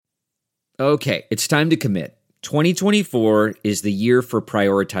Okay, it's time to commit. 2024 is the year for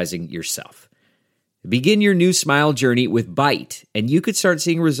prioritizing yourself. Begin your new smile journey with Byte, and you could start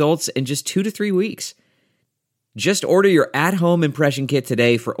seeing results in just 2 to 3 weeks. Just order your at-home impression kit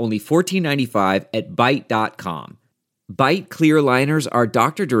today for only $14.95 at Byte.com. Byte clear liners are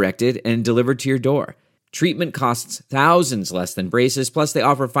doctor-directed and delivered to your door. Treatment costs thousands less than braces, plus they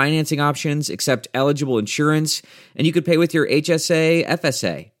offer financing options, accept eligible insurance, and you could pay with your HSA,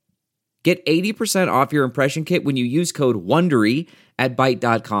 FSA. Get 80% off your impression kit when you use code WONDERY at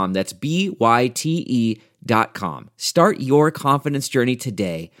Byte.com. That's BYTE.com. Start your confidence journey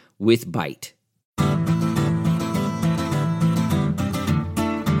today with Byte.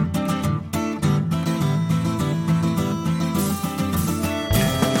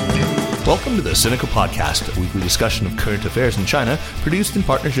 Welcome to the Cynical Podcast, a weekly discussion of current affairs in China, produced in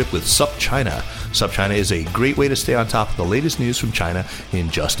partnership with SupChina. SupChina is a great way to stay on top of the latest news from China in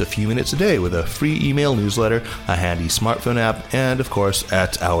just a few minutes a day with a free email newsletter, a handy smartphone app, and of course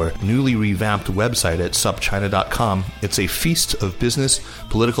at our newly revamped website at supchina.com. It's a feast of business,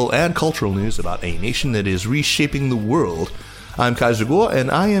 political, and cultural news about a nation that is reshaping the world. I'm Kaiser Guo,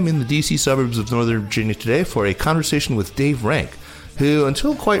 and I am in the DC suburbs of Northern Virginia today for a conversation with Dave Rank, who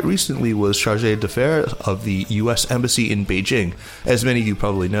until quite recently was chargé d'affaires of the U.S. Embassy in Beijing. As many of you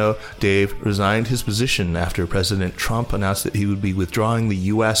probably know, Dave resigned his position after President Trump announced that he would be withdrawing the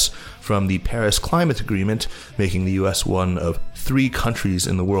U.S. from the Paris Climate Agreement, making the U.S. one of 3 countries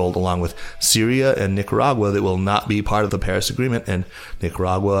in the world, along with Syria and Nicaragua, that will not be part of the Paris Agreement. And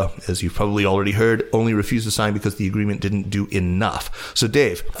Nicaragua, as you've probably already heard, only refused to sign because the agreement didn't do enough. So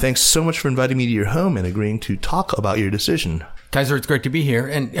Dave, thanks so much for inviting me to your home and agreeing to talk about your decision. Kaiser, it's great to be here,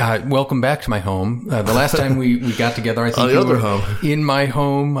 and welcome back to my home. The last time we got together, I think you were home. In my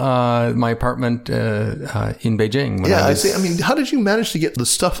home, my apartment in Beijing. Yeah, I see. I mean, how did you manage to get the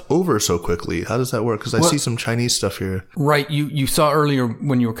stuff over so quickly? How does that work? Because I see some Chinese stuff here. Right. You saw earlier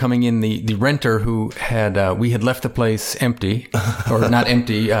when you were coming in the renter who had we had left the place empty, or not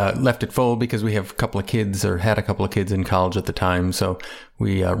empty, left it full because we have a couple of kids, or had a couple of kids in college at the time. So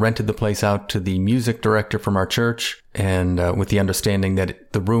we rented the place out to the music director from our church, and with the understanding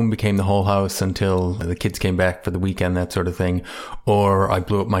that the room became the whole house until the kids came back for the weekend, that sort of thing. Or I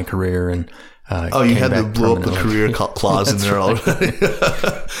blew up my career and you had to blow up the career clause in there already.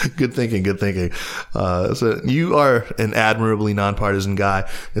 Good thinking. So you are an admirably nonpartisan guy.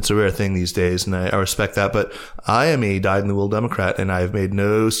 It's a rare thing these days, and I respect that. But I am a dyed-in-the-wool Democrat, and I've made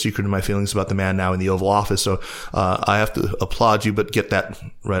no secret of my feelings about the man now in the Oval Office. So I have to applaud you, but get that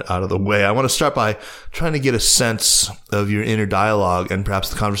right out of the way. I want to start by trying to get a sense of your inner dialogue and perhaps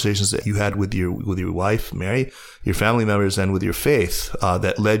the conversations that you had with your wife, Mary, your family members, and with your faith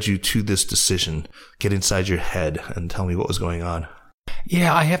that led you to this decision. Get inside your head and tell me what was going on.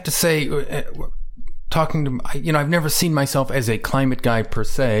 Yeah, I have to say, talking to, I've never seen myself as a climate guy per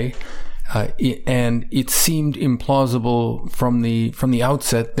se, and it seemed implausible from the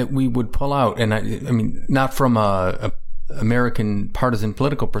outset that we would pull out. And I mean, not from a American partisan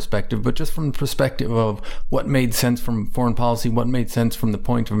political perspective, but just from the perspective of what made sense from foreign policy, what made sense from the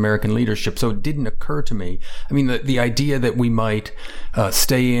point of American leadership. So it didn't occur to me. I mean, the idea that we might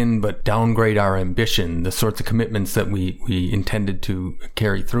stay in but downgrade our ambition, the sorts of commitments that we intended to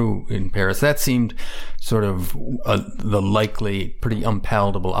carry through in Paris, that seemed sort of the likely, pretty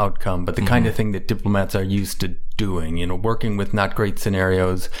unpalatable outcome, but the kind of thing that diplomats are used to doing, working with not great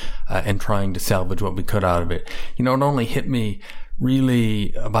scenarios and trying to salvage what we could out of it. It only hit me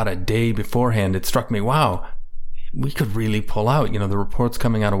really about a day beforehand. It struck me, wow, we could really pull out. The reports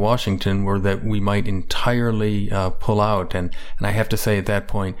coming out of Washington were that we might entirely pull out. And I have to say at that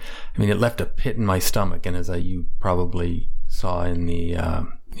point, it left a pit in my stomach. And as you probably saw in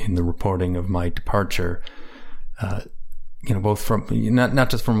the reporting of my departure, both from not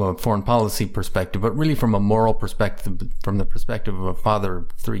just from a foreign policy perspective, but really from a moral perspective, from the perspective of a father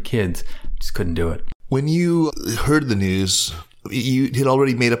of 3 kids, just couldn't do it. When you heard the news, you had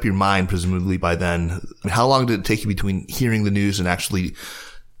already made up your mind, presumably by then. How long did it take you between hearing the news and actually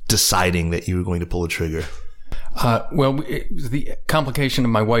deciding that you were going to pull the trigger? Well, it was the complication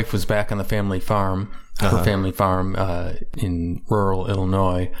of my wife was back on the family farm, her family farm in rural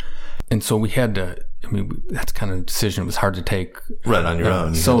Illinois. And so we had to, that's kind of a decision. It was hard to take right on your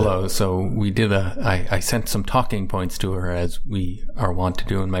own solo. So we did I sent some talking points to her, as we are wont to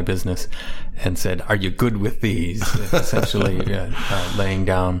do in my business, and said, "Are you good with these?" Essentially, laying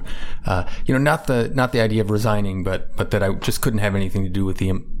down, not the idea of resigning, but that I just couldn't have anything to do with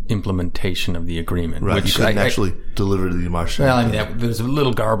the implementation of the agreement. Right. Which you couldn't actually deliver the démarche. Well, there's a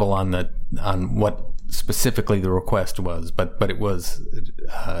little garble on what specifically the request was, but it was.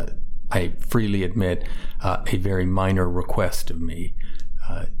 I I freely admit, a very minor request of me.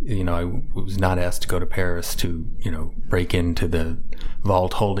 I was not asked to go to Paris to, break into the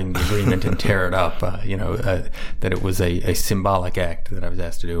vault holding the agreement and tear it up. That it was a symbolic act that I was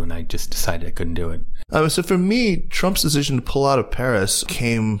asked to do, and I just decided I couldn't do it. So for me, Trump's decision to pull out of Paris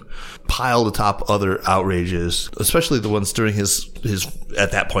came piled atop other outrages, especially the ones during his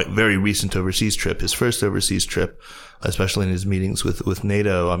at that point, very recent overseas trip, his first overseas trip, especially in his meetings with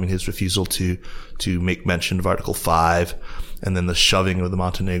NATO. I mean, his refusal to make mention of Article 5, and then the shoving of the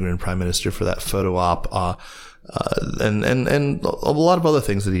Montenegrin prime minister for that photo op, and a lot of other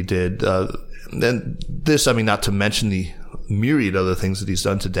things that he did. And this, not to mention the myriad other things that he's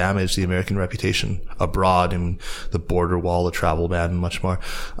done to damage the American reputation abroad, and the border wall, the travel ban, and much more.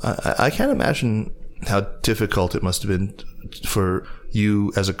 I can't imagine how difficult it must have been for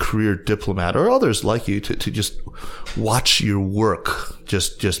you as a career diplomat, or others like you, to just watch your work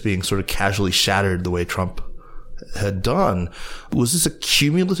just being sort of casually shattered the way Trump had done. Was this a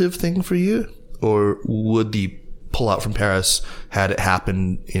cumulative thing for you, or would the pullout from Paris, had it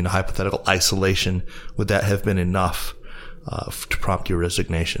happened in hypothetical isolation, would that have been enough to prompt your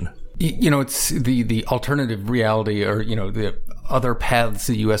resignation? It's the alternative reality, or, the other paths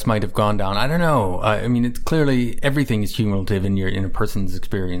the U.S. might have gone down. I don't know. It's clearly everything is cumulative in a person's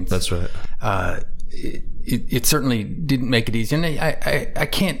experience. That's right. It certainly didn't make it easy. And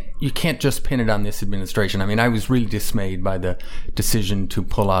you can't just pin it on this administration. I was really dismayed by the decision to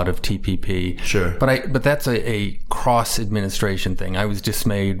pull out of TPP. Sure. But that's a cross-administration thing. I was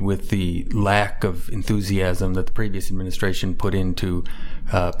dismayed with the lack of enthusiasm that the previous administration put into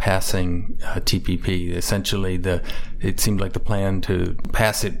passing TPP. Essentially, it seemed like the plan to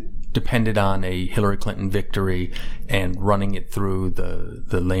pass it depended on a Hillary Clinton victory and running it through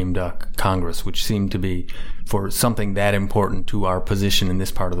the lame duck Congress, which seemed to be, for something that important to our position in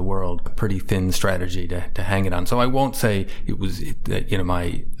this part of the world, a pretty thin strategy to hang it on. So I won't say it was,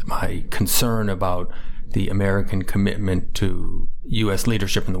 my concern about the American commitment to U.S.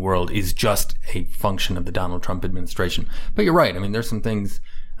 leadership in the world is just a function of the Donald Trump administration. But you're right. There's some things,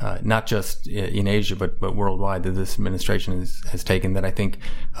 not just in Asia, but worldwide, that this administration has taken that I think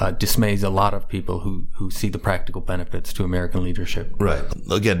dismays a lot of people who see the practical benefits to American leadership. Right.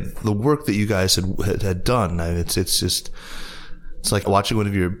 Again, the work that you guys had done, it's like watching one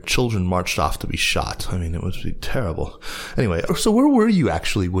of your children marched off to be shot. It would be terrible. Anyway, so where were you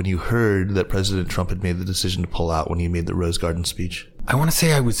actually when you heard that President Trump had made the decision to pull out, when he made the Rose Garden speech? I want to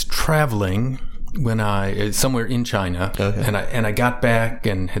say I was traveling somewhere in China, okay. and I got back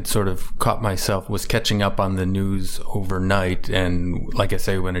and had sort of caught myself, was catching up on the news overnight, and like I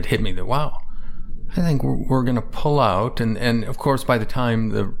say, when it hit me that, wow, I think we're going to pull out, and of course by the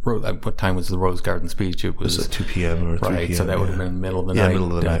time what time was the Rose Garden speech? It was 2 p.m. or 3 p.m. Right, so that would have been in the middle of the night. Yeah,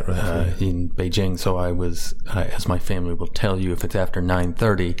 middle of the night, right. In Beijing. So I was, as my family will tell you, if it's after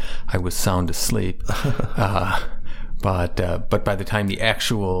 9:30, I was sound asleep. But by the time the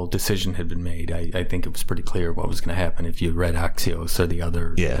actual decision had been made, I think it was pretty clear what was going to happen. If you read Axios or the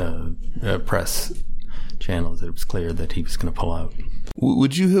other press channels, it was clear that he was going to pull out.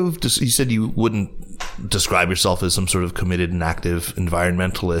 Would you have, you said you wouldn't describe yourself as some sort of committed and active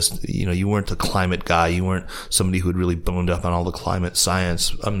environmentalist. You weren't a climate guy. You weren't somebody who had really boned up on all the climate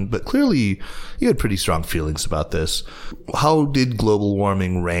science. But clearly you had pretty strong feelings about this. How did global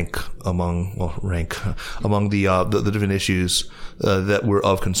warming rank among the different issues that were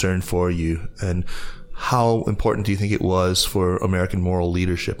of concern for you? And how important do you think it was for American moral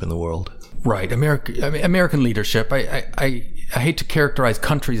leadership in the world? Right. American leadership. I hate to characterize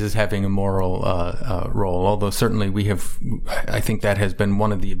countries as having a moral role, although certainly we have. I think that has been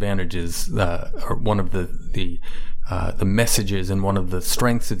one of the advantages, or one of the messages, and one of the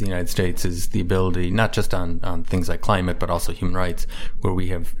strengths of the United States is the ability, not just on things like climate, but also human rights, where we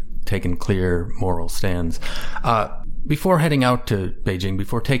have taken clear moral stands. Before heading out to Beijing,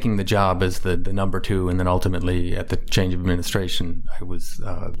 before taking the job as the number 2, and then ultimately at the change of administration, I was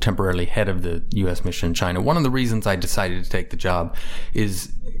temporarily head of the U.S. mission in China. One of the reasons I decided to take the job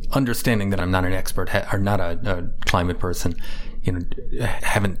is understanding that I'm not an expert, or not a climate person.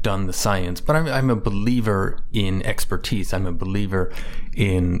 Haven't done the science, but I'm a believer in expertise. I'm a believer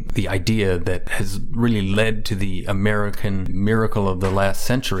in the idea that has really led to the American miracle of the last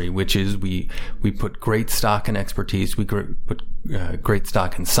century, which is we put great stock in expertise, we put great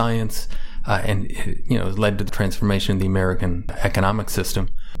stock in science, and has led to the transformation of the American economic system.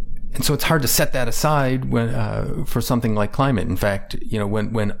 And so it's hard to set that aside for something like climate. In fact,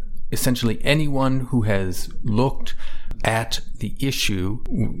 when essentially anyone who has looked at the issue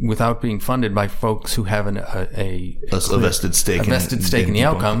without being funded by folks who have a vested stake in the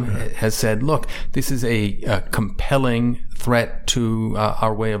outcome, has said, look, this is a compelling threat to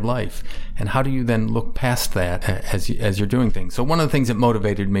our way of life. And how do you then look past that as you're doing things? So one of the things that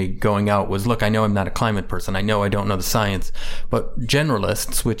motivated me going out was, look, I know I'm not a climate person. I know I don't know the science, but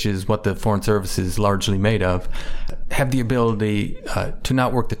generalists, which is what the Foreign Service is largely made of, have the ability to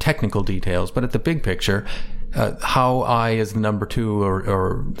not work the technical details, but at the big picture, how I, as the number two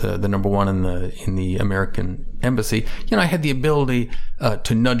or the number one in the American embassy, I had the ability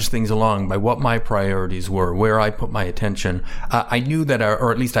to nudge things along by what my priorities were, where I put my attention. I knew that,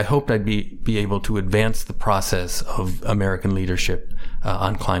 or at least I hoped I'd be able to advance the process of American leadership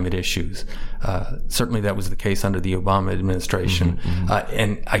on climate issues. Certainly that was the case under the Obama administration.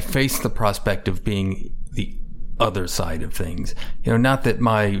 And I faced the prospect of being the other side of things. Not that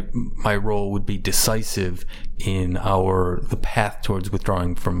my role would be decisive in the path towards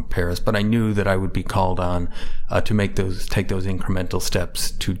withdrawing from Paris, but I knew that I would be called on to take those incremental steps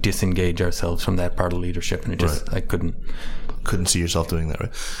to disengage ourselves from that part of leadership. And I couldn't see yourself doing that,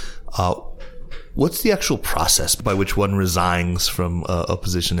 right? What's the actual process by which one resigns from a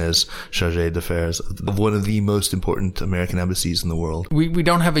position as chargé d'affaires of one of the most important American embassies in the world? We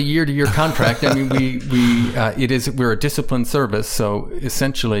don't have a year-to-year contract. I mean, we're a disciplined service, so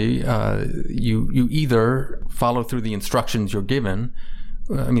essentially, you either follow through the instructions you're given.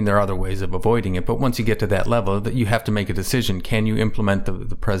 I mean, there are other ways of avoiding it, but once you get to that level, that you have to make a decision. Can you implement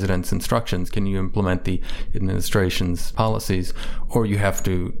the president's instructions? Can you implement the administration's policies? Or you have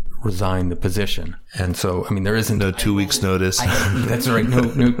to resign the position. And so, I mean, there isn't... No 2 weeks notice. That's right. No.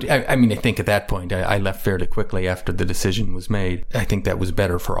 I mean, I think at that point, I left fairly quickly after the decision was made. I think that was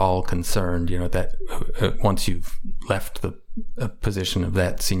better for all concerned, that once you've left a position of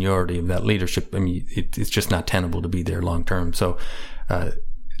that seniority, of that leadership, I mean, it's just not tenable to be there long term. So,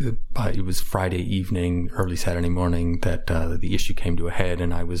 it was Friday evening, early Saturday morning that the issue came to a head,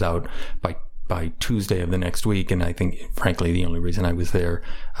 and I was out by Tuesday of the next week. And I think, frankly, the only reason I was there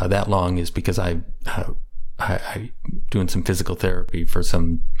that long is because I doing some physical therapy for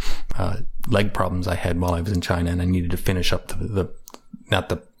some leg problems I had while I was in China, and I needed to finish up not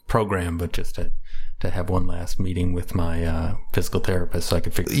the program, but just to have one last meeting with my physical therapist so I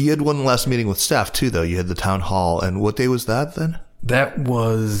could figure. You had one last meeting with staff too, though. You had the town hall, and what day was that then? That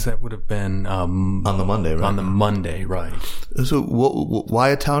would have been on the Monday, right? On the Monday, right. So, why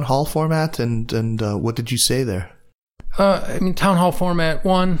a town hall format, and what did you say there? I mean, town hall format,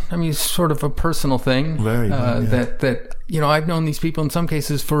 it's sort of a personal thing. Very good, yeah. That I've known these people in some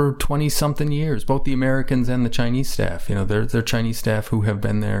cases for 20-something years, both the Americans and the Chinese staff. They're Chinese staff who have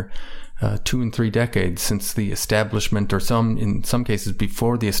been there 2 and 3 decades since the establishment, or in some cases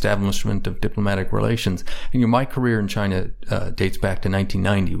before the establishment of diplomatic relations. And my career in China dates back to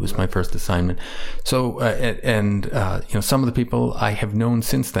 1990. Was my first assignment. So some of the people I have known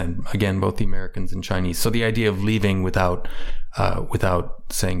since then. Again, both the Americans and Chinese. So the idea of leaving without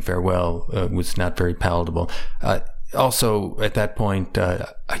saying farewell was not very palatable. Also, at that point,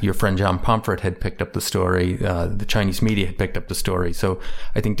 your friend John Pomfret had picked up the story. The Chinese media had picked up the story. So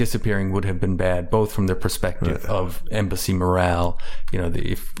I think disappearing would have been bad, both from the perspective of embassy morale,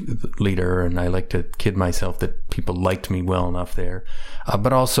 the leader, and I like to kid myself that people liked me well enough there,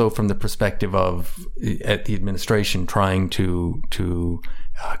 but also from the perspective of at the administration trying to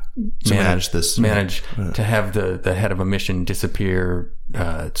manage to have the head of a mission disappear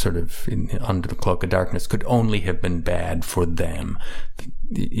sort of under the cloak of darkness could only have been bad for them.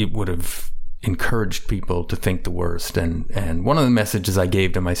 It would have encouraged people to think the worst. And one of the messages I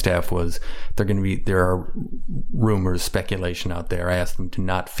gave to my staff was there are rumors, speculation out there. I asked them to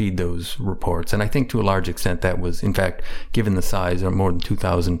not feed those reports. And I think to a large extent that was, in fact, given the size of more than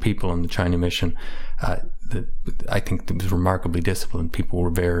 2,000 people in the China mission, I think it was remarkably disciplined. People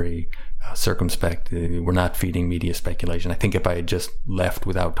were very circumspect. We're not feeding media speculation. I think if I had just left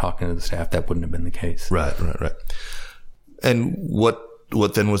without talking to the staff, that wouldn't have been the case. Right. And what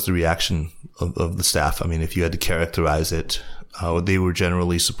then was the reaction of the staff? I mean, if you had to characterize it, they were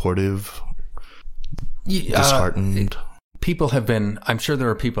generally supportive, disheartened. People have been, I'm sure there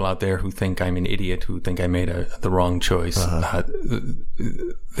are people out there who think I'm an idiot, who think I made the wrong choice.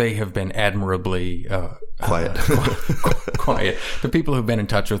 They have been admirably quiet. Quiet. The people who've been in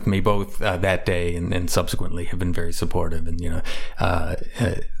touch with me both that day and subsequently have been very supportive. And,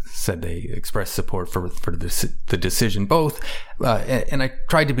 said they expressed support for the decision. Both, and I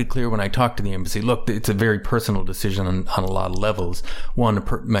tried to be clear when I talked to the embassy. Look, it's a very personal decision on a lot of levels. One,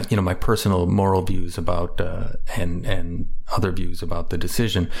 my personal moral views about and other views about the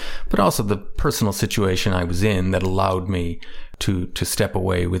decision, but also the personal situation I was in that allowed me to step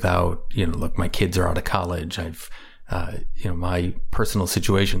away without, look, my kids are out of college. I've my personal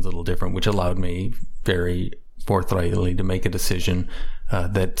situation's a little different, which allowed me very forthrightly to make a decision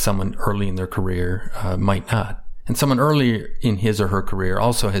that someone early in their career might not. And someone early in his or her career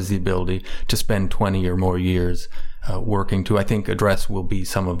also has the ability to spend 20 or more years working to, I think, address will be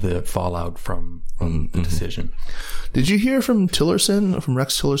some of the fallout from the decision. Did you hear from Rex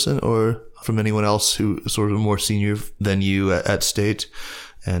Tillerson, or from anyone else who is sort of more senior than you at State?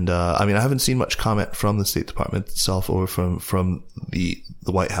 And I haven't seen much comment from the State Department itself or from the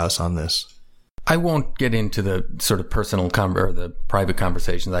White House on this. I won't get into the sort of personal or the private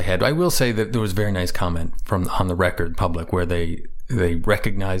conversations I had. I will say that there was a very nice comment on the record public where they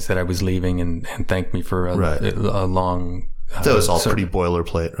recognized that I was leaving and thanked me for a long. That was all pretty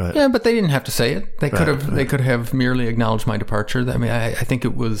boilerplate, right? Yeah, but they didn't have to say it. They could have merely acknowledged my departure. I think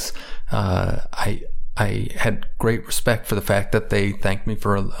it was. I had great respect for the fact that they thanked me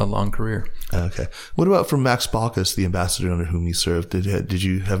for a long career. Okay. What about from Max Baucus, the ambassador under whom you served? Did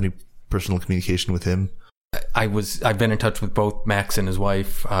you have any personal communication with him? I've been in touch with both Max and his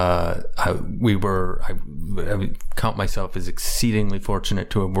wife. I would count myself as exceedingly fortunate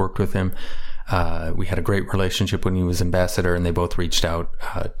to have worked with him. We had a great relationship when he was ambassador, and they both reached out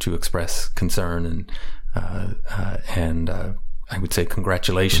to express concern and I would say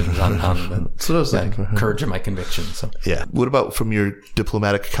congratulations on the courage of my conviction. So yeah. What about from your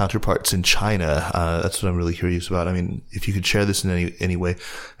diplomatic counterparts in China? That's what I'm really curious about. If you could share this in any way,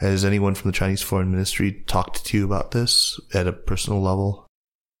 has anyone from the Chinese Foreign Ministry talked to you about this at a personal level?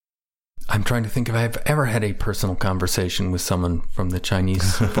 I'm trying to think if I've ever had a personal conversation with someone from the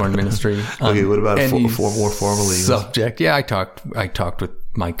Chinese Foreign Ministry. Okay, what about more formally? Subject? Yeah, I talked with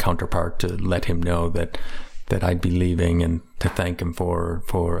my counterpart to let him know that I'd be leaving and to thank him for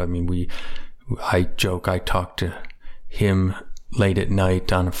I joke I talked to him late at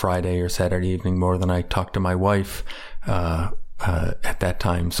night on a Friday or Saturday evening more than I talked to my wife at that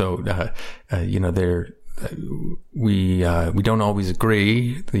time. So we don't always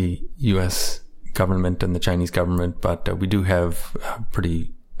agree, the U.S. government and the Chinese government, but we do have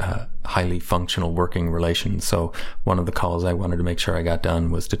pretty highly functional working relations. So one of the calls I wanted to make sure I got done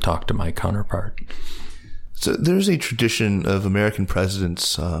was to talk to my counterpart. So there's a tradition of American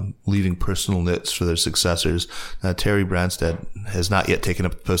presidents leaving personal notes for their successors. Terry Branstad has not yet taken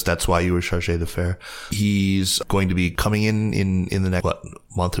up the post. That's why you were chargé d'affaires. He's going to be coming in the next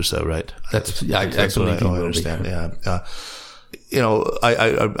month or so, right? That's what I understand. Yeah.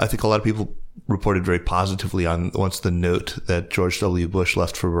 I think a lot of people reported very positively on once the note that George W. Bush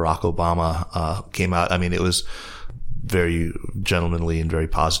left for Barack Obama came out. It was very gentlemanly and very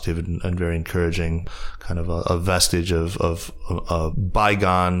positive and very encouraging, kind of a vestige of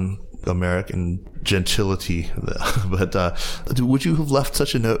bygone American gentility. But would you have left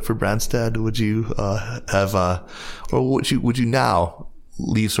such a note for Branstad? Would you or would you now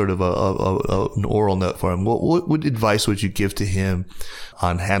leave sort of an oral note for him? What advice would you give to him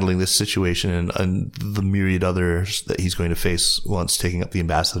on handling this situation and the myriad others that he's going to face once taking up the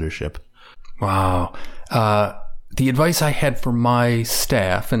ambassadorship? Wow. The advice I had for my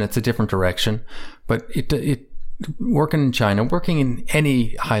staff, and it's a different direction, but it working in China, working in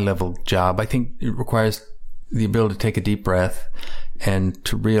any high-level job, I think it requires the ability to take a deep breath and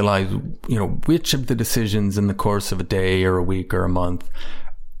to realize, which of the decisions in the course of a day or a week or a month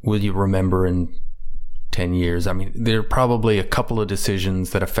will you remember in 10 years. There are probably a couple of decisions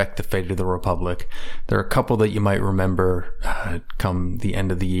that affect the fate of the Republic. There are a couple that you might remember come the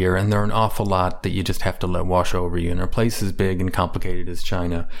end of the year, and there are an awful lot that you just have to let wash over you. In a place as big and complicated as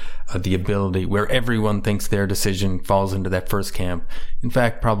China, the ability where everyone thinks their decision falls into that first camp. In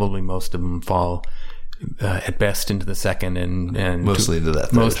fact, probably most of them fall at best into the second and mostly into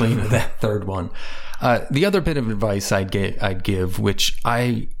that third one. The other bit of advice I'd give, which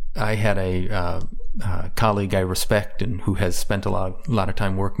I had a colleague I respect and who has spent a lot of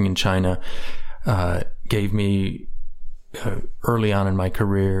time working in China gave me early on in my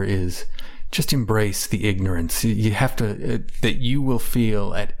career, is just embrace the ignorance. You have to, that you will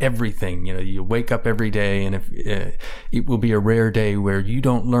feel at everything. You wake up every day, and if it will be a rare day where you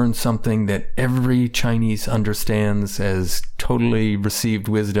don't learn something that every Chinese understands as totally received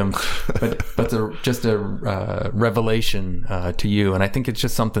wisdom, but just a revelation to you. And I think it's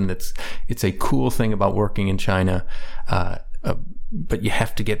just something it's a cool thing about working in China. but you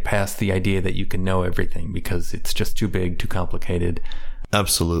have to get past the idea that you can know everything because it's just too big, too complicated.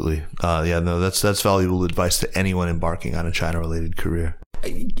 Absolutely. That's valuable advice to anyone embarking on a China-related career.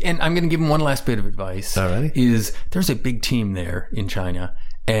 And I'm going to give them one last bit of advice. Alrighty. Is there's a big team there in China,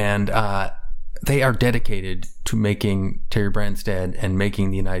 and they are dedicated to making Terry Branstad and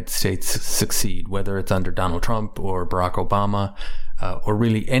making the United States succeed, whether it's under Donald Trump or Barack Obama, or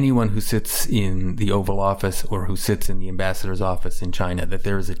really anyone who sits in the Oval Office or who sits in the ambassador's office in China, that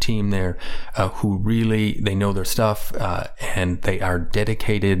there is a team there who really, they know their stuff, and they are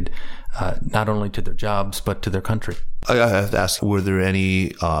dedicated not only to their jobs, but to their country. I have to ask, were there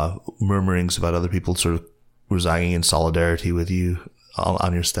any murmurings about other people sort of resigning in solidarity with you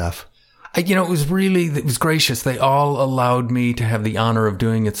on your staff? It was gracious. They all allowed me to have the honor of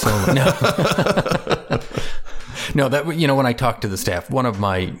doing it solo. No, when I talked to the staff, one of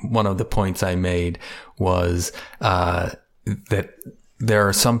the points I made was that there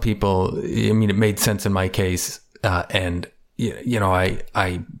are some people. I mean, it made sense in my case, and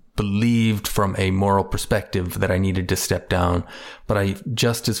I believed from a moral perspective that I needed to step down, but I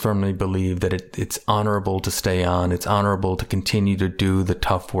just as firmly believe that it's honorable to stay on. It's honorable to continue to do the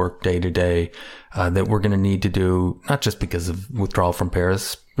tough work day to day that we're going to need to do, not just because of withdrawal from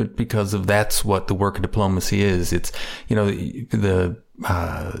Paris, but because of that's what the work of diplomacy is. It's, the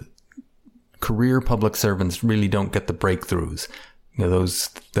career public servants really don't get the breakthroughs.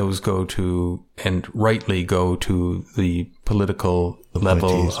 Those go to, and rightly go to, the political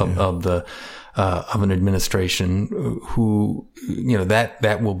level of an administration who,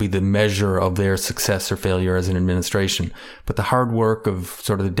 that will be the measure of their success or failure as an administration. But the hard work of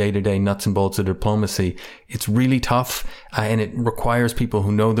sort of the day-to-day nuts and bolts of diplomacy, it's really tough, and it requires people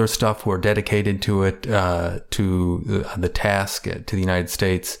who know their stuff, who are dedicated to it, to the task, to the United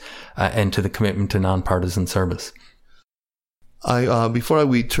States, and to the commitment to nonpartisan service. Before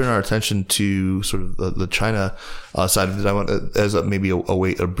we turn our attention to sort of the China side of it, I want as maybe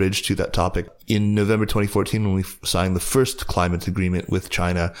a bridge to that topic. In November 2014, when we signed the first climate agreement with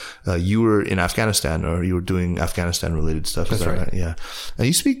China, you were in Afghanistan, or you were doing Afghanistan-related stuff. That's right. Yeah. And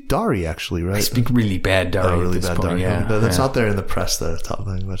you speak Dari, actually, right? I speak really bad Dari. Really at this bad point, Dari. yeah. That's not there in the press, the top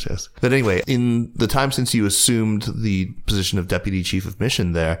thing much, yes. But anyway, in the time since you assumed the position of Deputy Chief of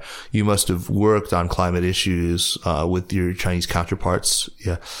Mission there, you must have worked on climate issues with your Chinese counterparts,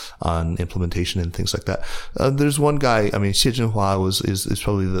 on implementation and things like that. There's one guy, Xie Zhenhua is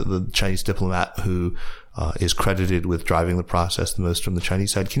probably the Chinese diplomat who is credited with driving the process the most from the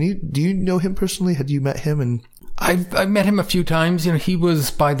Chinese side. Do you know him personally? Had you met him? And I've met him a few times. He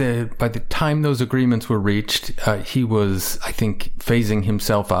was, by the time those agreements were reached, he was, I think, phasing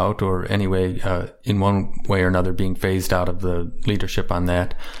himself out, or anyway, in one way or another, being phased out of the leadership on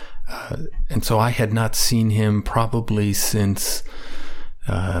that. And so I had not seen him probably since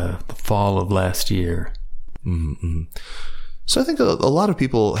the fall of last year. Mm-hmm. So I think a lot of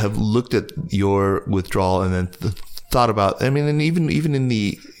people have looked at your withdrawal and then thought about, and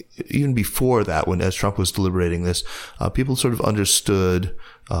even before that, as Trump was deliberating this, people sort of understood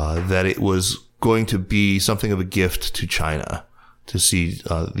that it was going to be something of a gift to China to see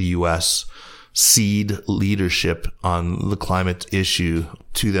the U.S. cede leadership on the climate issue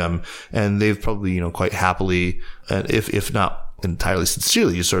to them, and they've probably quite happily, and if not entirely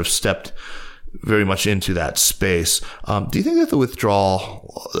sincerely, you sort of stepped very much into that space. Do you think that the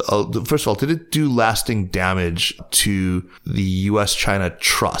withdrawal, first of all, did it do lasting damage to the U.S.-China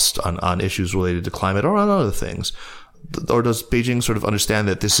trust on issues related to climate or on other things? Or does Beijing sort of understand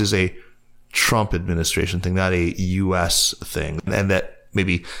that this is a Trump administration thing, not a U.S. thing, and that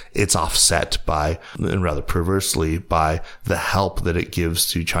maybe it's offset by, and rather perversely, by the help that it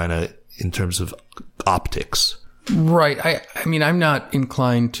gives to China in terms of optics? Right. I'm not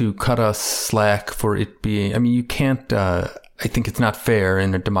inclined to cut us slack for it being, you can't, I think it's not fair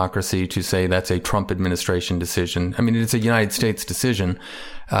in a democracy to say that's a Trump administration decision. It's a United States decision.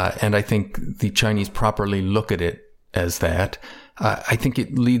 And I think the Chinese properly look at it as that. I think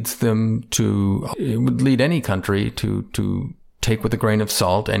it would lead any country to take with a grain of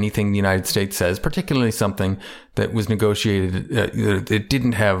salt anything the United States says, particularly something that was negotiated. It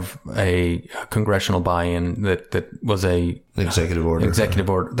didn't have a congressional buy-in. That was a executive order. Executive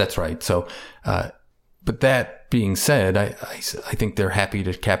order. That's right. So, but that being said, I think they're happy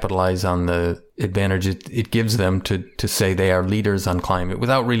to capitalize on the advantage it gives them to say they are leaders on climate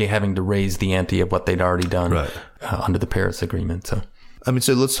without really having to raise the ante of what they'd already done under the Paris Agreement. So.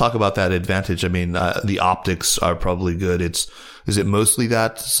 So let's talk about that advantage. The optics are probably good. Is it mostly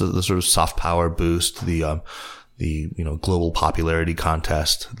that? So the sort of soft power boost, the global popularity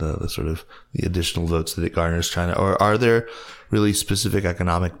contest, the sort of the additional votes that it garners China? Or are there really specific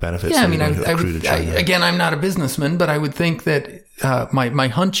economic benefits? Yeah, I mean, again, I'm not a businessman, but I would think that my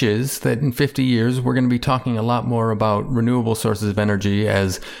hunch is that in 50 years, we're going to be talking a lot more about renewable sources of energy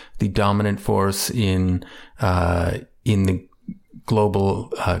as the dominant force in the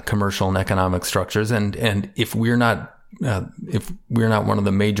global commercial and economic structures. And if we're not one of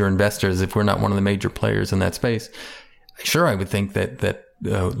the major investors, if we're not one of the major players in that space, sure, I would think that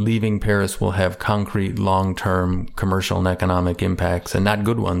leaving Paris will have concrete long-term commercial and economic impacts, and not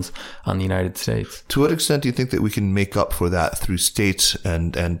good ones, on the United States. To what extent do you think that we can make up for that through states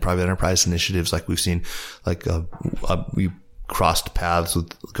and private enterprise initiatives like we've seen? Like we crossed paths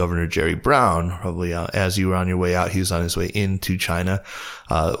with Governor Jerry Brown, probably as you were on your way out. He was on his way into China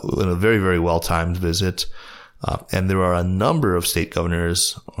in a very, very well-timed visit. And there are a number of state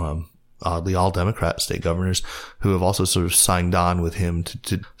governors, oddly all Democrat state governors, who have also sort of signed on with him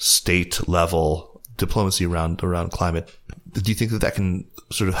to state level diplomacy around climate. Do you think that can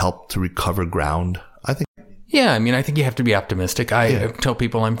sort of help to recover ground? I think. Yeah, I mean, I think you have to be optimistic. I tell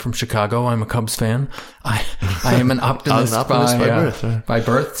people I'm from Chicago. I'm a Cubs fan. I am an optimist, by birth. Right? By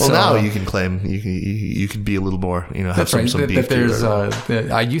birth. Well, so, now you can claim you could be a little more, have some beef.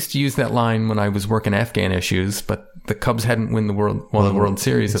 I used to use that line when I was working Afghan issues, but the Cubs hadn't won the World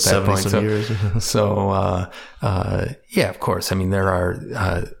Series at that point. Years. Yeah, of course. I mean, there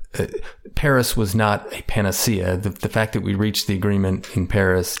are. Paris was not a panacea. The fact that we reached the agreement in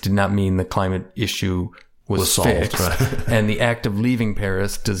Paris did not mean the climate issue was fixed, right? And the act of leaving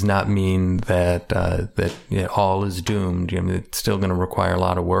Paris does not mean that all is doomed. It's still going to require a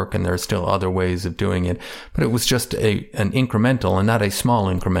lot of work, and there are still other ways of doing it. But it was just an incremental, and not a small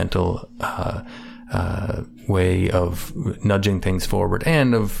incremental way of nudging things forward,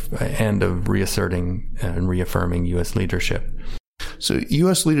 and of reasserting and reaffirming U.S. leadership. So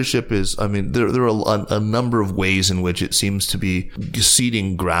U.S. leadership is, I mean, there are a number of ways in which it seems to be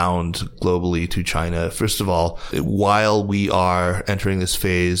ceding ground globally to China. First of all, while we are entering this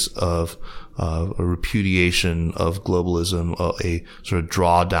phase of a repudiation of globalism, a sort of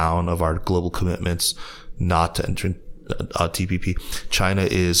drawdown of our global commitments not to entering TPP, China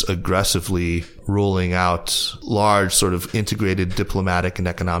is aggressively rolling out large sort of integrated diplomatic and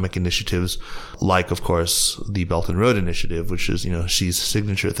economic initiatives, like, of course, the Belt and Road Initiative, which is, Xi's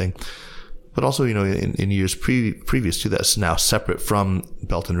signature thing. But also, in years previous to this, now separate from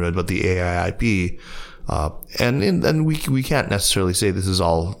Belt and Road, but the AIIB. And we can't necessarily say this is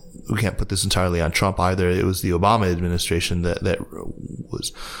all, we can't put this entirely on Trump either. It was the Obama administration that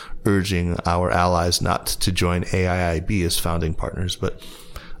was urging our allies not to join AIIB as founding partners, but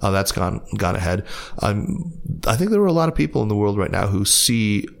that's gone ahead. I think there are a lot of people in the world right now who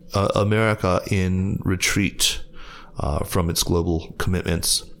see America in retreat from its global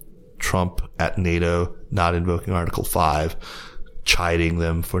commitments. Trump at NATO not invoking Article 5, chiding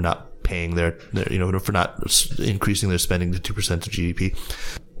them for not paying for not increasing their spending to 2% of GDP.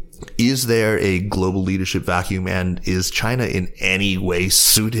 Is there a global leadership vacuum, and is China in any way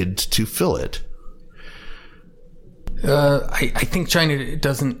suited to fill it? I think China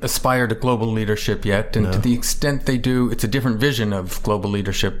doesn't aspire to global leadership yet, and to the extent they do, it's a different vision of global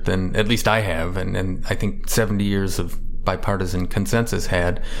leadership than at least I have, and I think 70 years of bipartisan consensus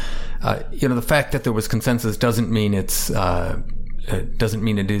had. The fact that there was consensus doesn't mean it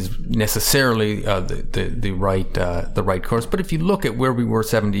is necessarily the right course. But if you look at where we were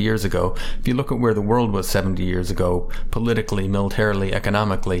 70 years ago, if you look at where the world was 70 years ago, politically, militarily,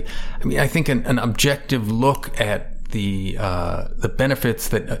 economically, I mean, I think an objective look at the benefits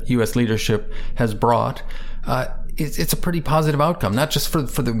that U.S. leadership has brought, it's a pretty positive outcome, not just for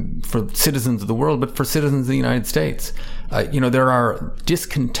citizens of the world, but for citizens of the United States. There are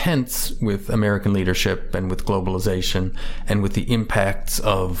discontents with American leadership and with globalization and with the impacts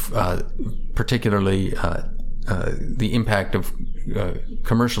of, particularly, the impact of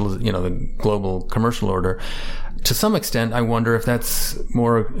the global commercial order. To some extent, I wonder if that's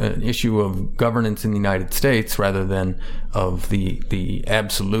more an issue of governance in the United States rather than of the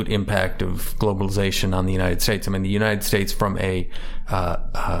absolute impact of globalization on the United States. I mean, the United States at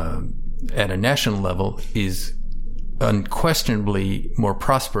a national level is unquestionably more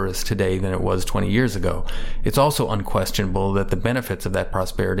prosperous today than it was 20 years ago. It's also unquestionable that the benefits of that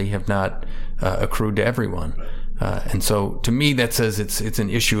prosperity have not accrued to everyone. And so, to me, that says it's an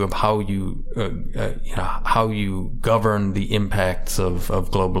issue of how you govern the impacts of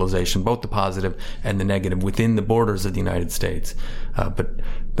globalization, both the positive and the negative, within the borders of the United States. But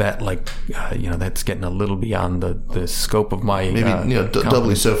that, that's getting a little beyond the scope of my maybe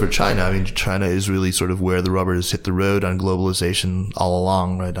doubly so for China. I mean, China is really sort of where the rubber has hit the road on globalization all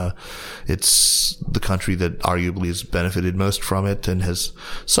along, right? It's the country that arguably has benefited most from it and has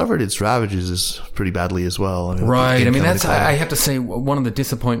suffered its ravages pretty badly as well. Right. I mean, I have to say, one of the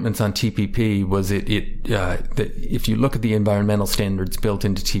disappointments on TPP was that if you look at the environmental standards built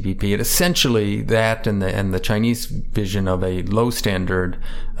into TPP, it essentially, that and the Chinese vision of a low standard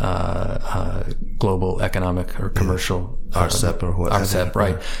global economic or commercial RCEP or whatever. RCEP,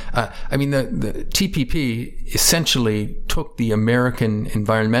 right? I mean, the TPP essentially took the American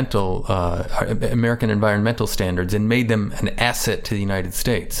environmental standards and made them an asset to the United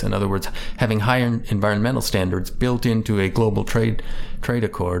States. In other words, having higher environmental standards built into a global trade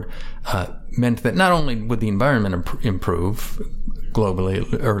accord meant that not only would the environment improve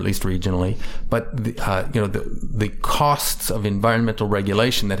globally, or at least regionally, but the costs of environmental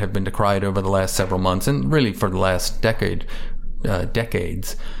regulation that have been decried over the last several months, and really for the last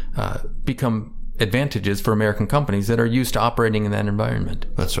decades, become advantages for American companies that are used to operating in that environment.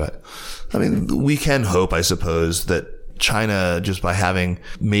 That's right. I mean, we can hope, I suppose, that China, just by having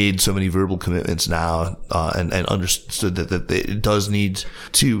made so many verbal commitments now, and understood that it does need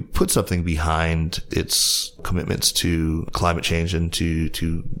to put something behind its commitments to climate change and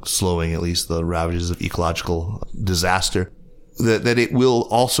to slowing at least the ravages of ecological disaster, that it will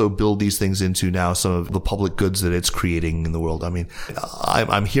also build these things into now some of the public goods that it's creating in the world. I mean,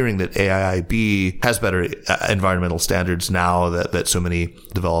 I'm hearing that AIIB has better environmental standards now, that so many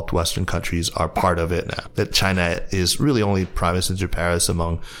developed Western countries are part of it now, that China is really only primus inter pares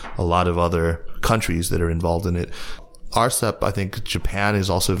among a lot of other countries that are involved in it. RCEP, I think Japan is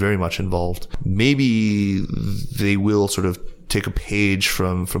also very much involved. Maybe they will sort of take a page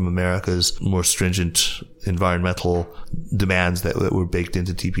from America's more stringent environmental demands that were baked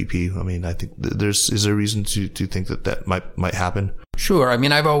into TPP. I mean, I think is there a reason to think that might happen? Sure. I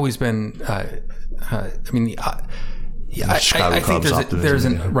mean, I've always been, I think there's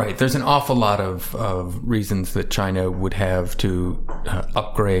an awful lot of reasons that China would have to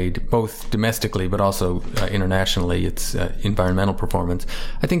upgrade both domestically but also internationally its environmental performance.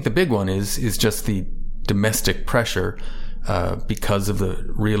 I think the big one is just the domestic pressure because of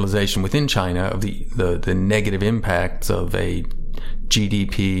the realization within China of the negative impacts of a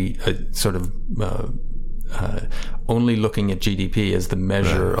GDP only looking at GDP as the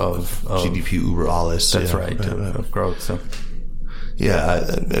measure of GDP über alles. That's right. Of growth. So I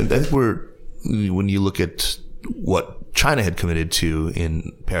think when you look at what China had committed to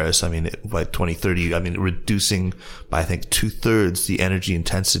in Paris, I mean, by 2030, I mean, reducing by, I think, 2/3 the energy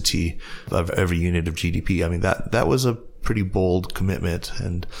intensity of every unit of GDP. I mean, that was a pretty bold commitment.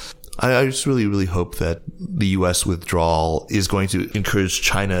 And I just really, really hope that the U.S. withdrawal is going to encourage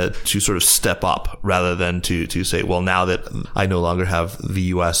China to sort of step up rather than to say, well, now that I no longer have the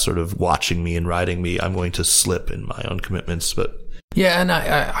U.S. sort of watching me and riding me, I'm going to slip in my own commitments. But yeah, and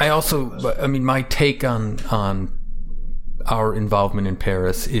I also, I mean, my take on our involvement in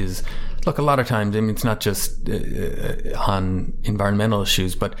Paris is, look, a lot of times, I mean, it's not just on environmental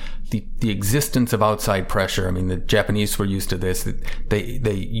issues, but the existence of outside pressure. I mean, the Japanese were used to this.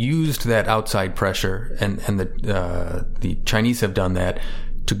 They used that outside pressure, and the Chinese have done that,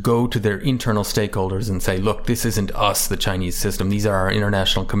 to go to their internal stakeholders and say, look, this isn't us, the Chinese system. These are our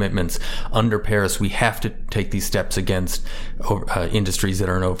international commitments. Under Paris, we have to take these steps against industries that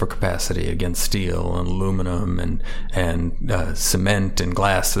are in overcapacity, against steel and aluminum and cement and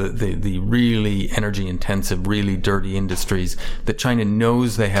glass, the really energy intensive, really dirty industries that China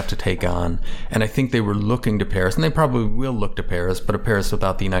knows they have to take on. And I think they were looking to Paris, and they probably will look to Paris, but a Paris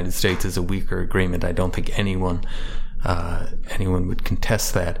without the United States is a weaker agreement. I don't think anyone would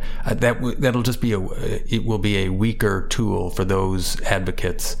contest that. That'll just be it will be a weaker tool for those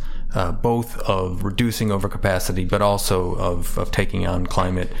advocates, both of reducing overcapacity, but also of taking on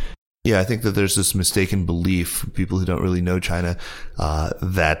climate. Yeah, I think that there's this mistaken belief, people who don't really know China,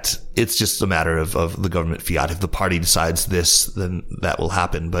 that it's just a matter of the government fiat. If the party decides this, then that will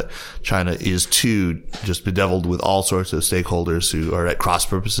happen. But China is too just bedeviled with all sorts of stakeholders who are at cross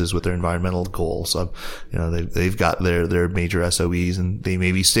purposes with their environmental goals. They've got their major SOEs, and they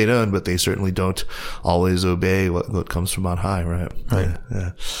may be state-owned, but they certainly don't always obey what comes from on high, right? Right.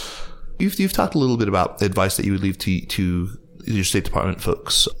 Yeah. You've talked a little bit about advice that you would leave to your State Department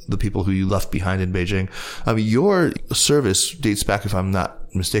folks, the people who you left behind in Beijing. I mean, your service dates back, if I'm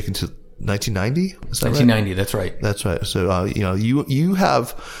not mistaken, to 1990? Is that 1990, right? that's right. That's right. So, you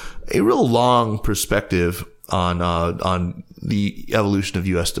have a real long perspective on the evolution of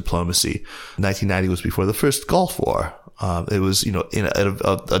U.S. diplomacy. 1990 was before the first Gulf War. It was,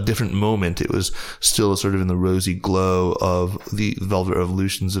 at a different moment. It was still sort of in the rosy glow of the Velvet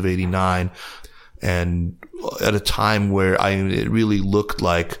Revolutions of '89, and at a time where it really looked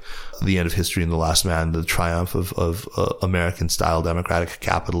like the end of history and the last man, the triumph of American-style democratic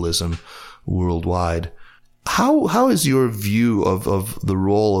capitalism worldwide. How has your view of the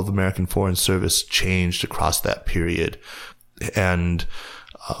role of American Foreign Service changed across that period? And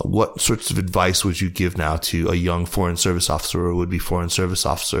what sorts of advice would you give now to a young Foreign Service officer or would-be Foreign Service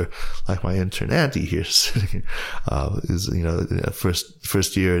officer like my intern Andy here, sitting is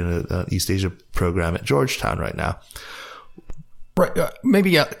first year in an East Asia program at Georgetown right now? Right.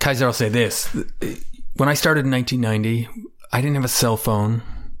 Maybe, Kaiser, I'll say this. When I started in 1990, I didn't have a cell phone.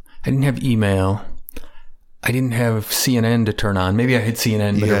 I didn't have email. I didn't have CNN to turn on. Maybe I had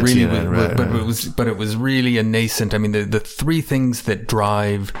CNN, but it really it was really a nascent. I mean, the three things that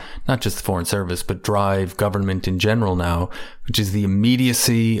drive not just the Foreign Service, but drive government in general now, which is the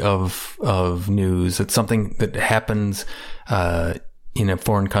immediacy of news. It's something that happens in a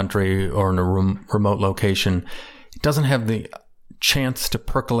foreign country or in a remote location. It doesn't have the chance to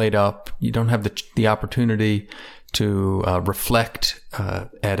percolate up. You don't have the opportunity to reflect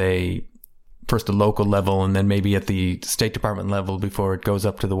at first a local level and then maybe at the State Department level before it goes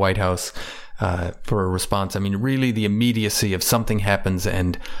up to the White House for a response. I mean, really the immediacy of something happens,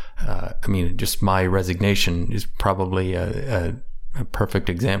 and just my resignation is probably a perfect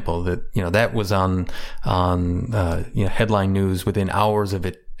example that, that was on headline news within hours of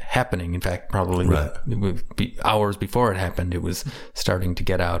it happening. In fact, probably it would be hours before it happened, it was starting to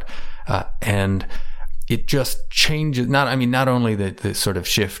get out. And it just changes, not only the sort of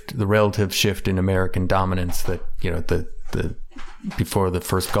shift, the relative shift in American dominance that, the before the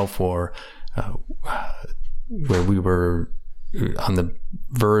first Gulf War, where we were on the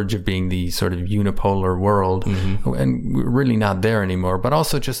verge of being the sort of unipolar world, and we're really not there anymore, but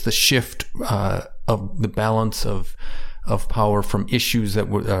also just the shift of the balance of power from issues that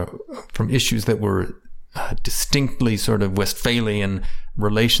were distinctly sort of Westphalian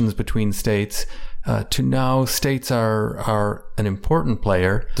relations between states, to now states are an important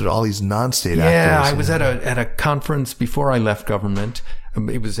player. There are all these non-state actors. Yeah, I was at a conference before I left government.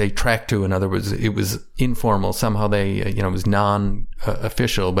 It was a track to, in other words, it was informal. Somehow they, it was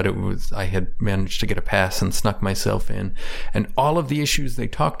non-official, but I had managed to get a pass and snuck myself in. And all of the issues they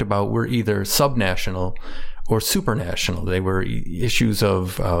talked about were either subnational or supranational. They were issues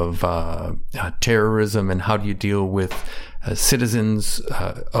of terrorism and how do you deal with citizens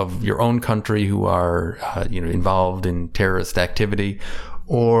of your own country who are involved in terrorist activity,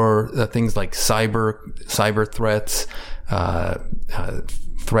 or things like cyber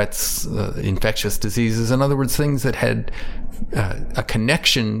threats, infectious diseases. In other words, things that had a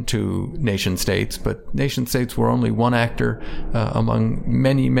connection to nation states, but nation states were only one actor among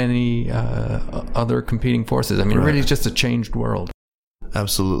many other competing forces. I mean, Really, it's just a changed world.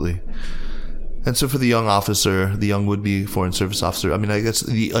 Absolutely. And so for the young officer, the young would-be Foreign Service officer, I mean, I guess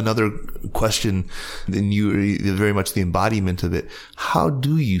another question, and you're very much the embodiment of it. How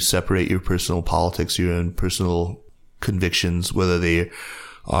do you separate your personal politics, your own personal convictions, whether they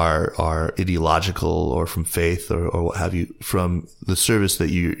are ideological or from faith or what have you, from the service that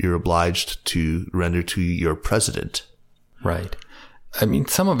you're obliged to render to your president? Right. I mean,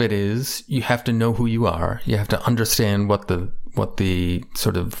 some of it is you have to know who you are. You have to understand what the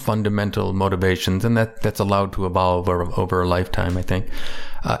sort of fundamental motivations, and that's allowed to evolve over a lifetime, I think.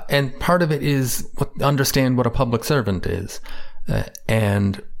 And part of it is understand what a public servant is,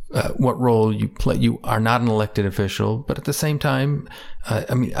 and what role you play. You are not an elected official, but at the same time,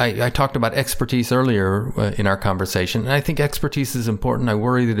 I talked about expertise earlier in our conversation, and I think expertise is important. I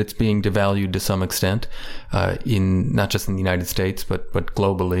worry that it's being devalued to some extent, not just in the United States, but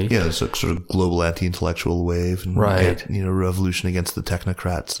globally. Yeah, there's a sort of global anti-intellectual wave, and revolution against the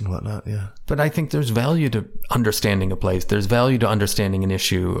technocrats and whatnot. Yeah, but I think there's value to understanding a place. There's value to understanding an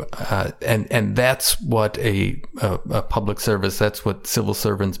issue, and that's what a public service. That's what civil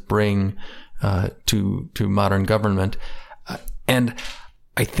servants bring to modern government. And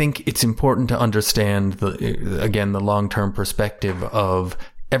I think it's important to understand the long-term perspective of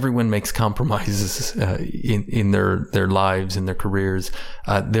everyone makes compromises in their lives, in their careers.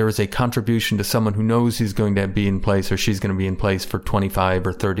 There is a contribution to someone who knows he's going to be in place or she's going to be in place for 25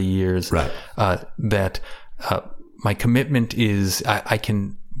 or 30 years. Right. That my commitment is I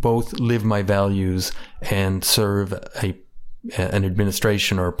can both live my values and serve an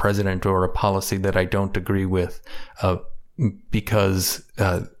administration or a president or a policy that I don't agree with, because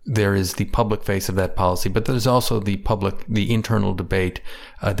there is the public face of that policy, but there's also the internal debate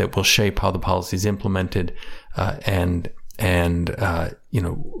that will shape how the policy is implemented, and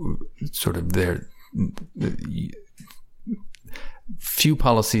sort of few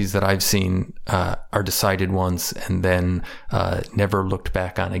policies that I've seen are decided once and then never looked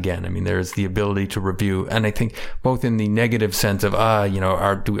back on again. I mean, there's the ability to review, and I think both in the negative sense of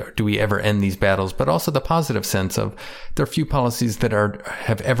do we ever end these battles, but also the positive sense of there are few policies that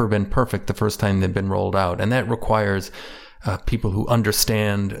have ever been perfect the first time they've been rolled out, and that requires people who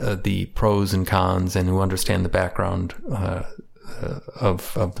understand the pros and cons and who understand the background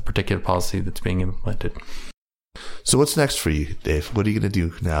of the particular policy that's being implemented. So what's next for you, Dave? What are you going to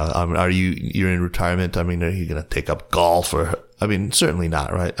do now? You're in retirement? I mean, are you going to take up golf certainly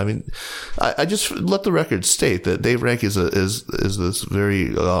not, right? I mean, I just let the record state that Dave Rank is this very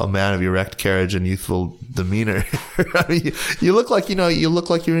man of erect carriage and youthful demeanor. I mean, you look like you're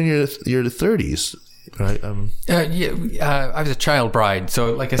in your 30s. Right. I was a child bride,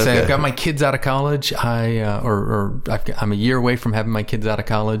 so like I say, okay. I've got my kids out of college. I'm a year away from having my kids out of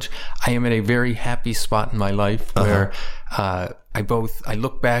college. I am at a very happy spot in my life where I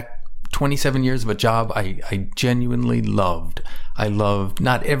look back 27 years of a job I genuinely loved. I loved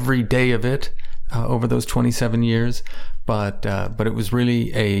not every day of it over those 27 years, but it was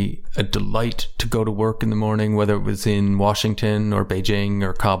really a delight to go to work in the morning, whether it was in Washington or Beijing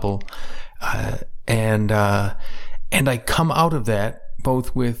or Kabul. And I come out of that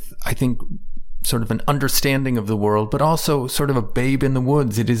both with, I think, sort of an understanding of the world, but also sort of a babe in the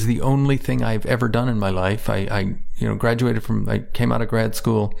woods. It is the only thing I've ever done in my life. I came out of grad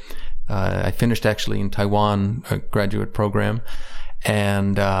school. I finished actually in Taiwan, a graduate program.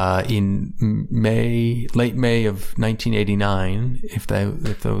 And in late May of 1989,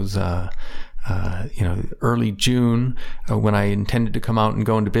 early June, when I intended to come out and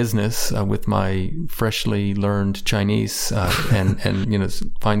go into business with my freshly learned Chinese and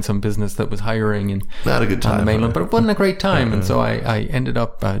find some business that was hiring not a good time on the mainland, but it wasn't a great time, and so I ended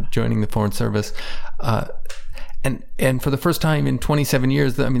up joining the Foreign Service. And for the first time in 27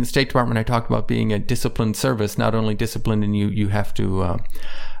 years, the State Department, I talked about being a disciplined service, not only disciplined in you have to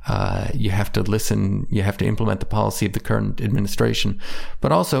listen, you have to implement the policy of the current administration,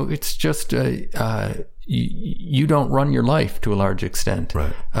 but also it's just, you don't run your life to a large extent.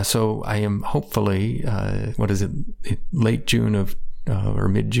 Right. So I am hopefully, late June or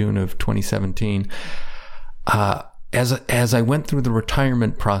mid-June of 2017, as I went through the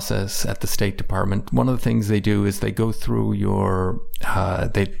retirement process at the State Department, one of the things they do is they go through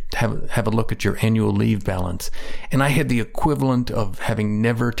they have a look at your annual leave balance. And I had the equivalent of having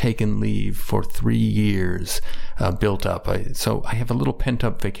never taken leave for 3 years built up. So I have a little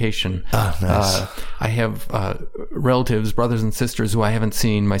pent-up vacation. Nice. I have relatives, brothers and sisters who I haven't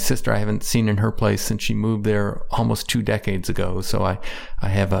seen. My sister I haven't seen in her place since she moved there almost 2 decades ago. So I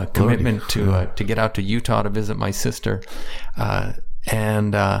have a commitment to get out to Utah to visit my sister.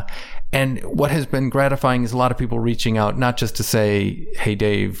 And what has been gratifying is a lot of people reaching out, not just to say, "Hey,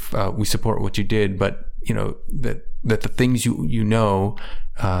 Dave, we support what you did," but that the things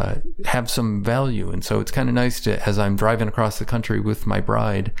have some value. And so it's kind of nice to, as I'm driving across the country with my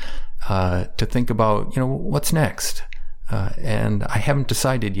bride, to think about, what's next. And I haven't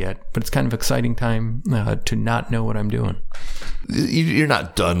decided yet, but it's kind of exciting time to not know what I'm doing. You're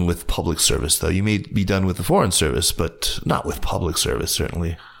not done with public service, though. You may be done with the Foreign Service, but not with public service,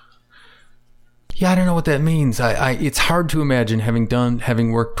 certainly. Yeah, I don't know what that means. It's hard to imagine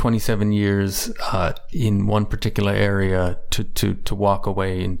having worked 27 years in one particular area to walk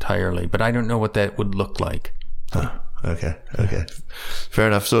away entirely. But I don't know what that would look like. Okay. Fair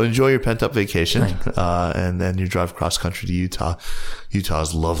enough. So enjoy your pent-up vacation, and then you drive cross-country to Utah. Utah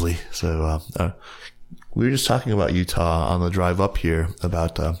is lovely. So we were just talking about Utah on the drive up here,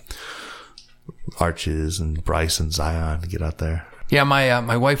 about Arches and Bryce and Zion to get out there. Yeah,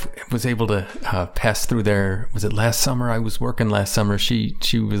 my wife was able to pass through there. Was it last summer? I was working last summer. She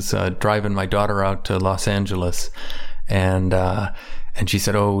was driving my daughter out to Los Angeles, and she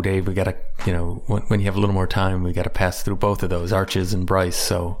said, "Oh, Dave, we gotta, when you have a little more time, we gotta pass through both of those, Arches and Bryce."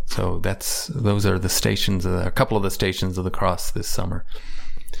 So those are the stations, a couple of the stations of the cross this summer.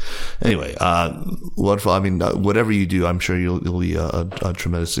 Anyway, wonderful. I mean, whatever you do, I'm sure you'll be a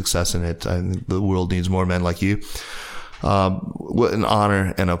tremendous success in it. The world needs more men like you. What an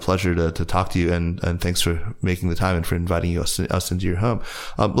honor and a pleasure to talk to you, and thanks for making the time and for inviting us into your home.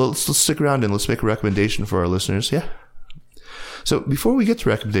 Let's stick around and let's make a recommendation for our listeners. Yeah. So before we get to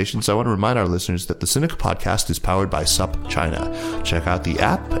recommendations, I want to remind our listeners that the Sinica podcast is powered by Sup China. Check out the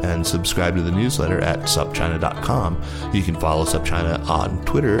app and subscribe to the newsletter at supchina.com. You can follow Sup China on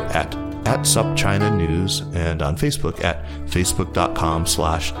Twitter at SupChina News and on Facebook at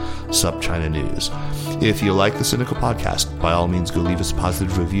facebook.com/SupChina News. If you like the Sinica podcast, by all means, go leave us a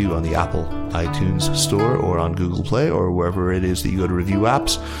positive review on the Apple iTunes store or on Google Play or wherever it is that you go to review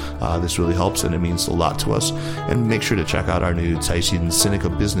apps. This really helps and it means a lot to us. And make sure to check out our new Caixin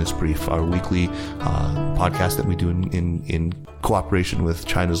Sinica Business Brief, our weekly podcast that we do in cooperation with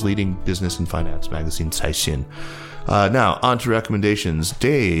China's leading business and finance magazine, Caixin. Now, on to recommendations.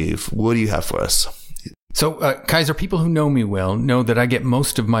 Dave, what do you have for us? So, Kaiser, people who know me well know that I get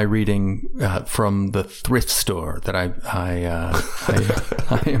most of my reading from the thrift store. That I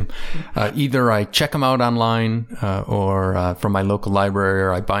am either I check them out online or from my local library,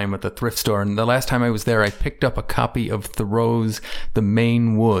 or I buy them at the thrift store. And the last time I was there, I picked up a copy of Thoreau's *The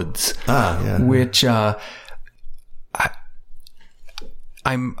Maine Woods*, which I'm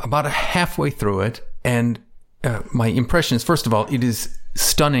about halfway through it, and my impression is, first of all, it is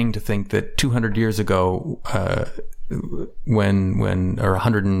stunning to think that 200 years ago, when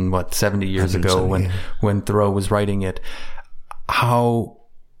 170 years ago, when Thoreau was writing it, how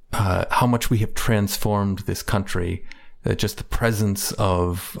much we have transformed this country. Just the presence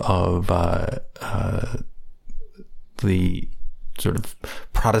of the sort of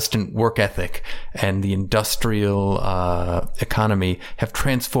Protestant work ethic and the industrial economy have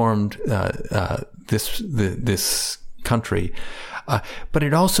transformed this country. But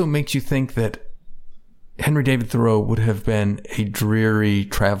it also makes you think that Henry David Thoreau would have been a dreary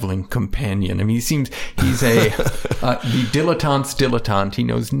traveling companion. I mean, he's the dilettante's dilettante. He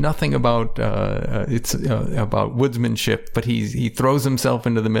knows nothing about about woodsmanship, but he throws himself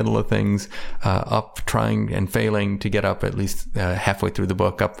into the middle of things, up trying and failing to get up at least halfway through the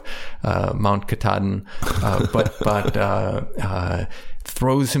book, up Mount Katahdin, but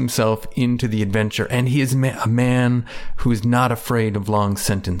throws himself into the adventure, and he is a man who is not afraid of long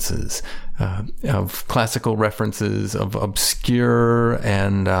sentences, of classical references, of obscure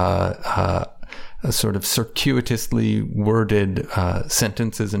and sort of circuitously worded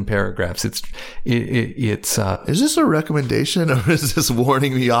sentences and paragraphs. It's is this a recommendation or is this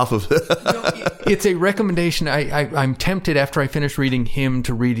warning me off of it? It's a recommendation. I'm tempted after I finish reading him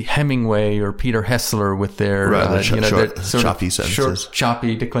to read Hemingway or Peter Hessler with their choppy sentences, short,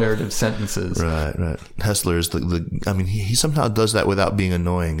 choppy declarative sentences. Right. Hessler is he somehow does that without being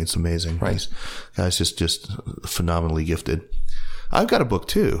annoying. It's amazing. Right. This guy's just phenomenally gifted. I've got a book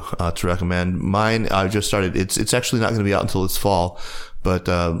too to recommend. Mine, I just started. It's actually not going to be out until this fall, but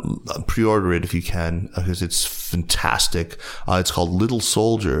pre-order it if you can, because it's fantastic. It's called Little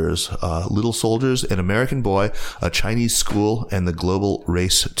Soldiers. Little Soldiers, An American Boy, a Chinese School, and the Global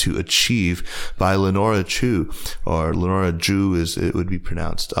Race to Achieve by Lenora Chu, or Lenora Zhu as it would be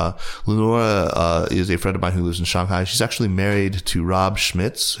pronounced. Lenora is a friend of mine who lives in Shanghai. She's actually married to Rob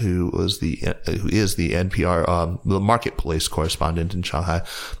Schmitz, who is the NPR the marketplace correspondent in Shanghai,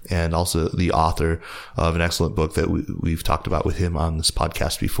 and also the author of an excellent book that we've talked about with him on this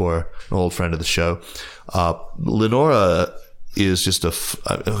podcast before, an old friend of the show. Lenora is just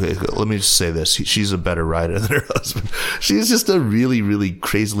okay, let me just say this. She's a better writer than her husband. She's just a really, really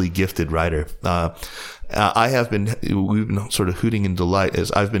crazily gifted writer. We've been sort of hooting in delight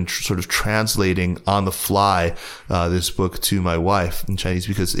as I've been sort of translating on the fly, this book to my wife in Chinese,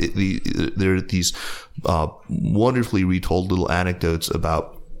 because there are these, wonderfully retold little anecdotes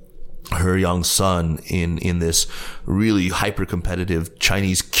about her young son in this really hyper competitive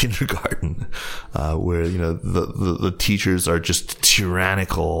Chinese kindergarten, where, the teachers are just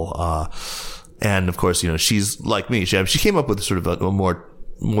tyrannical. And of course, she's like me. She came up with sort of a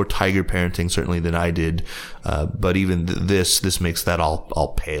more tiger parenting certainly than I did. But even this makes that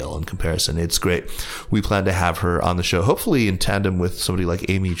all pale in comparison. It's great. We plan to have her on the show, hopefully in tandem with somebody like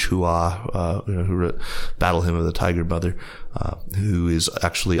Amy Chua, who wrote Battle Hymn of the Tiger Mother, who is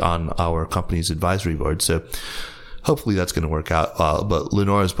actually on our company's advisory board. So hopefully that's going to work out. But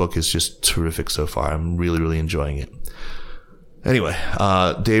Lenora's book is just terrific so far. I'm really, really enjoying it. Anyway,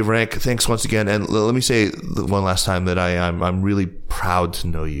 Dave Rank, thanks once again. And let me say one last time that I'm really proud to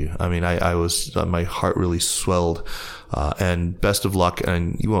know you. I mean, I was, my heart really swelled, and best of luck,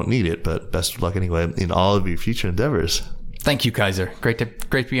 and you won't need it, but best of luck anyway in all of your future endeavors. Thank you, Kaiser. Great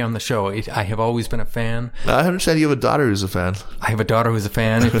to be on the show. I have always been a fan. I understand you have a daughter who's a fan. I have a daughter who's a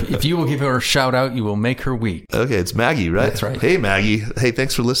fan. If you will give her a shout out, you will make her week. Okay, it's Maggie, right? That's right. Hey, Maggie. Hey,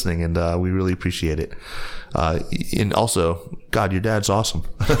 thanks for listening, and we really appreciate it. And also, God, your dad's awesome.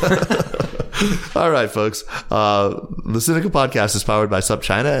 All right, folks. The Sinica Podcast is powered by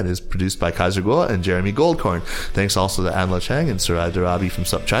SupChina and is produced by Kaiser Kuo and Jeremy Goldkorn. Thanks also to Anla Chang and Suraj Darabi from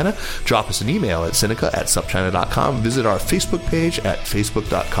SupChina. Drop us an email at sinica@supchina.com. Visit our Facebook page at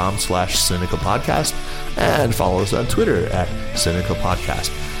facebook.com/Sinica Podcast and follow us on Twitter at Sinica Podcast.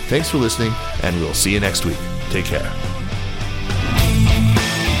 Thanks for listening, and we'll see you next week. Take care.